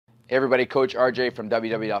Hey everybody, Coach RJ from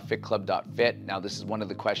www.fitclub.fit. Now this is one of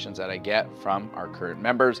the questions that I get from our current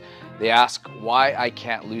members. They ask why I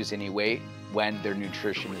can't lose any weight when their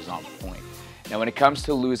nutrition is on point. Now when it comes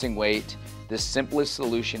to losing weight, the simplest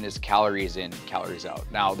solution is calories in, calories out.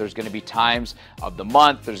 Now there's gonna be times of the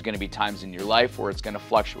month, there's gonna be times in your life where it's gonna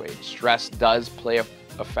fluctuate. Stress does play a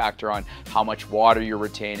factor on how much water you're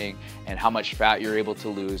retaining and how much fat you're able to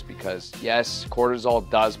lose, because yes, cortisol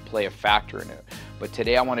does play a factor in it. But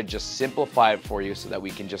today I want to just simplify it for you so that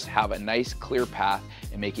we can just have a nice clear path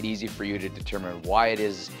and make it easy for you to determine why it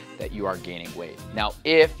is that you are gaining weight. Now,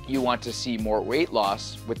 if you want to see more weight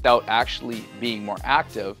loss without actually being more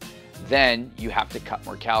active, then you have to cut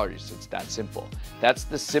more calories. It's that simple. That's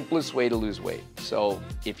the simplest way to lose weight. So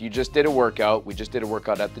if you just did a workout, we just did a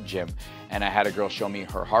workout at the gym, and I had a girl show me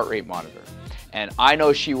her heart rate monitor. And I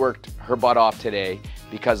know she worked her butt off today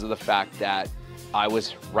because of the fact that I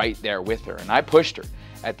was right there with her and I pushed her.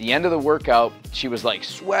 At the end of the workout, she was like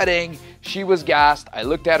sweating, she was gassed. I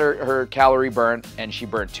looked at her calorie burn and she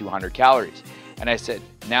burned 200 calories. And I said,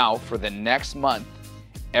 now for the next month,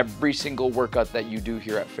 every single workout that you do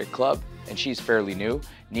here at Fit Club, and she's fairly new,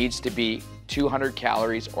 needs to be 200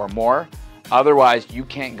 calories or more. Otherwise, you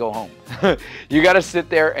can't go home. You gotta sit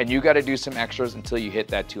there and you gotta do some extras until you hit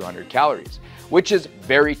that 200 calories, which is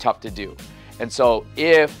very tough to do. And so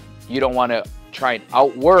if you don't wanna try and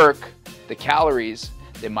outwork the calories,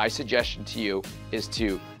 then my suggestion to you is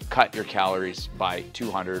to cut your calories by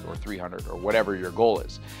 200 or 300 or whatever your goal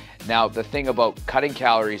is. Now, the thing about cutting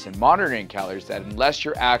calories and monitoring calories, that unless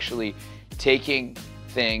you're actually taking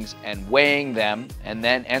things and weighing them and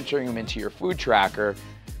then entering them into your food tracker,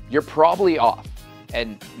 you're probably off.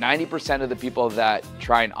 And 90% of the people that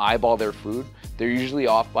try and eyeball their food, they're usually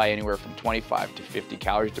off by anywhere from 25 to 50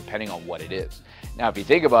 calories, depending on what it is. Now, if you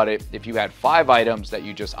think about it, if you had 5 items that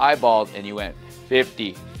you just eyeballed and you went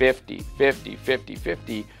 50, 50, 50, 50,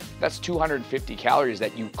 50, that's 250 calories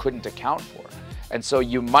that you couldn't account for. And so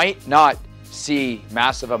you might not see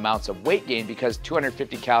massive amounts of weight gain because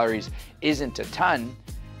 250 calories isn't a ton,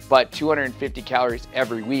 but 250 calories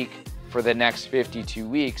every week for the next 52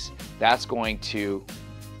 weeks, that's going to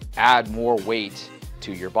add more weight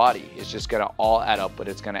to your body. It's just gonna all add up, but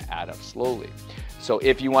it's gonna add up slowly. So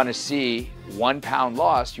if you wanna see 1 pound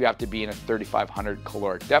loss, you have to be in a 3,500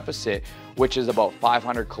 caloric deficit, which is about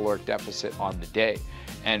 500 caloric deficit on the day.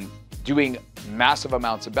 And doing massive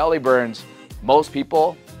amounts of belly burns, most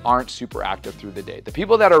people aren't super active through the day. The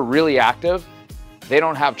people that are really active, they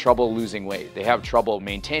don't have trouble losing weight. They have trouble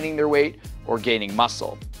maintaining their weight or gaining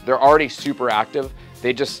muscle. They're already super active.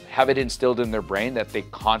 They just have it instilled in their brain that they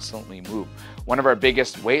constantly move. One of our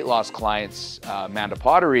biggest weight loss clients, Amanda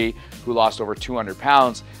Pottery, who lost over 200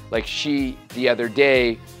 pounds, like she, the other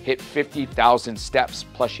day, hit 50,000 steps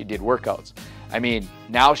plus she did workouts. I mean,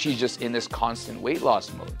 now she's just in this constant weight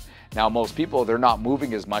loss mode. Now, most people, they're not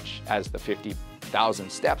moving as much as the 50,000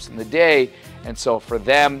 steps in the day. And so for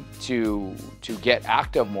them to get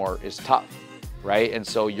active more is tough, right? And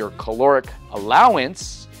so your caloric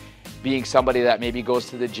allowance, being somebody that maybe goes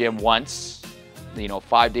to the gym once,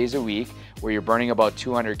 5 days a week, where you're burning about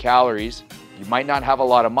 200 calories, you might not have a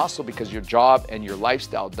lot of muscle because your job and your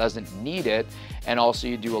lifestyle doesn't need it. And also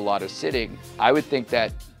you do a lot of sitting. I would think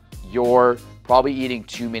that you're probably eating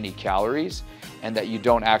too many calories and that you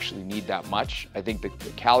don't actually need that much. I think the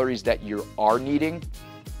calories that you are needing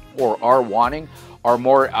or are wanting are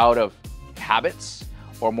more out of habits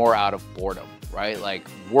or more out of boredom, right? Like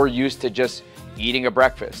we're used to just eating a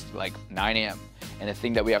breakfast like 9 a.m. And the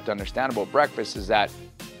thing that we have to understand about breakfast is that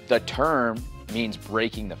the term means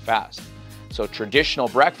breaking the fast. So traditional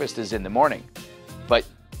breakfast is in the morning, but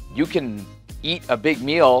you can eat a big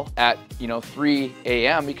meal at 3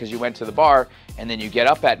 a.m. because you went to the bar and then you get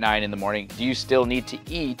up at 9 in the morning. Do you still need to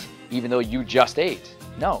eat even though you just ate?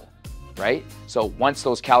 No, right? So once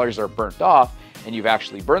those calories are burnt off and you've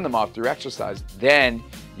actually burned them off through exercise, then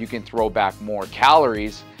you can throw back more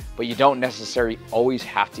calories, but you don't necessarily always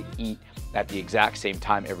have to eat at the exact same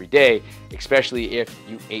time every day, especially if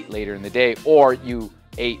you ate later in the day or you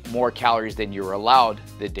ate more calories than you were allowed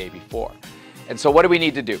the day before. And so what do we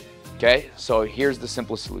need to do? Okay, so here's the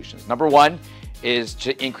simplest solutions. Number 1 is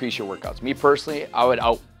to increase your workouts. Me personally, I would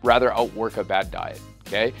rather outwork a bad diet,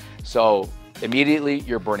 okay? So immediately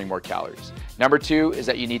you're burning more calories. Number 2 is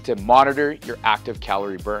that you need to monitor your active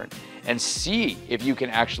calorie burn and see if you can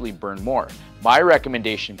actually burn more. My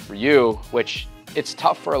recommendation for you, which it's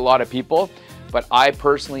tough for a lot of people, but I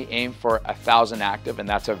personally aim for 1,000 active, and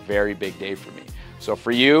that's a very big day for me. So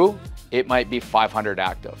for you, it might be 500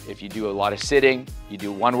 active. If you do a lot of sitting, you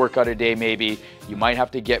do 1 workout a day maybe, you might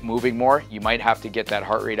have to get moving more, you might have to get that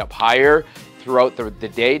heart rate up higher, throughout the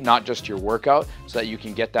day, not just your workout, so that you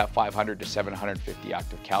can get that 500 to 750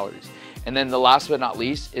 active calories. And then the last but not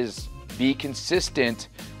least is be consistent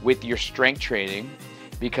with your strength training,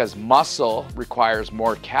 because muscle requires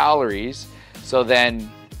more calories. So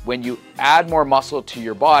then when you add more muscle to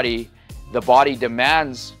your body, the body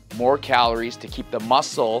demands more calories to keep the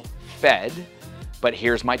muscle fed. But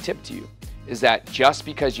here's my tip to you, is that just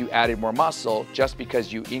because you added more muscle, just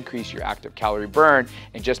because you increase your active calorie burn,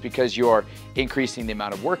 and just because you're increasing the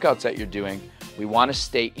amount of workouts that you're doing, we want to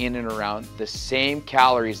stay in and around the same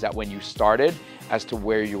calories that when you started as to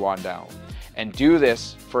where you are now. And do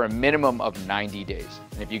this for a minimum of 90 days.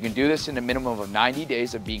 And if you can do this in a minimum of 90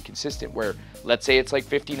 days of being consistent, where let's say it's like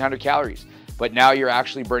 1,500 calories, but now you're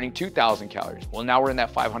actually burning 2,000 calories. Well, now we're in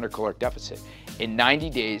that 500 caloric deficit. In 90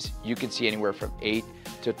 days, you can see anywhere from 8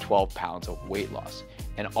 to 12 pounds of weight loss.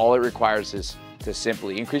 And all it requires is to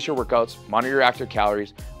simply increase your workouts, monitor your active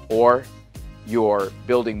calories, or you're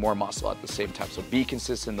building more muscle at the same time. So be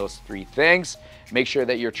consistent in those three things. Make sure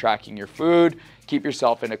that you're tracking your food, keep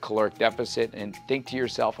yourself in a caloric deficit, and think to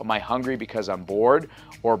yourself, am I hungry because I'm bored,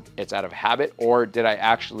 or it's out of habit, or did I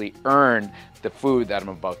actually earn the food that I'm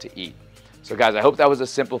about to eat? So guys, I hope that was a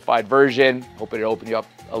simplified version. Hope it opened you up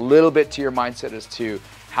a little bit to your mindset as to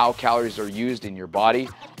how calories are used in your body.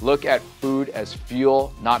 Look at food as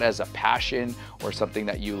fuel, not as a passion or something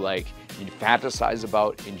that you fantasize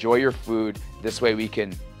about. Enjoy your food. This way we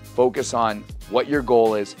can focus on what your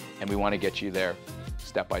goal is, and we want to get you there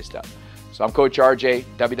step by step. So I'm Coach RJ,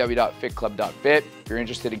 www.fitclub.fit. If you're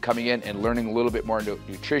interested in coming in and learning a little bit more into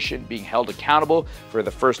nutrition, being held accountable for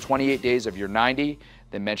the first 28 days of your 90,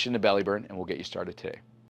 then mention the belly burn and we'll get you started today.